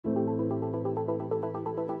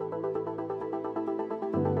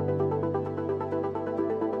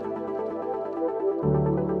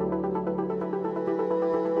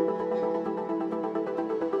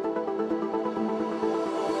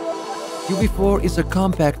QV4 is a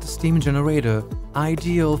compact steam generator,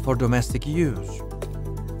 ideal for domestic use.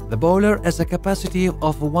 The boiler has a capacity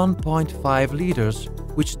of 1.5 liters,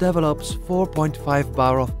 which develops 4.5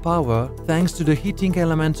 bar of power thanks to the heating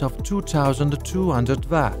element of 2200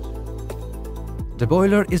 watt. The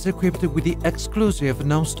boiler is equipped with the exclusive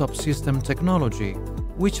non-stop system technology,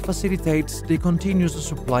 which facilitates the continuous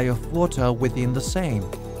supply of water within the same,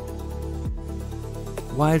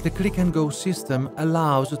 while the click-and-go system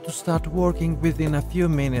allows to start working within a few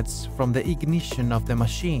minutes from the ignition of the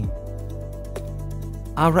machine.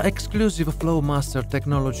 Our exclusive Flowmaster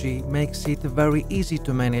technology makes it very easy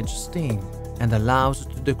to manage steam and allows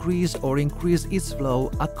to decrease or increase its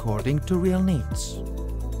flow according to real needs.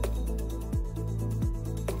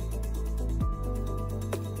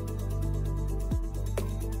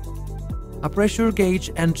 A pressure gauge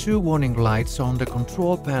and two warning lights on the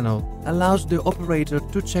control panel allows the operator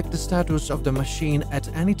to check the status of the machine at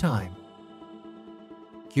any time.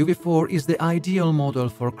 QV4 is the ideal model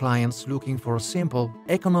for clients looking for a simple,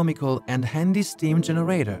 economical and handy steam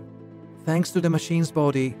generator. Thanks to the machine's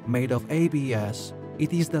body made of ABS,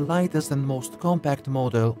 it is the lightest and most compact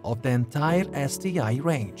model of the entire STI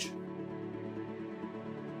range.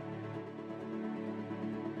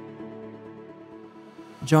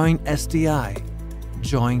 Join STI.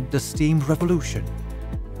 Join the steam revolution.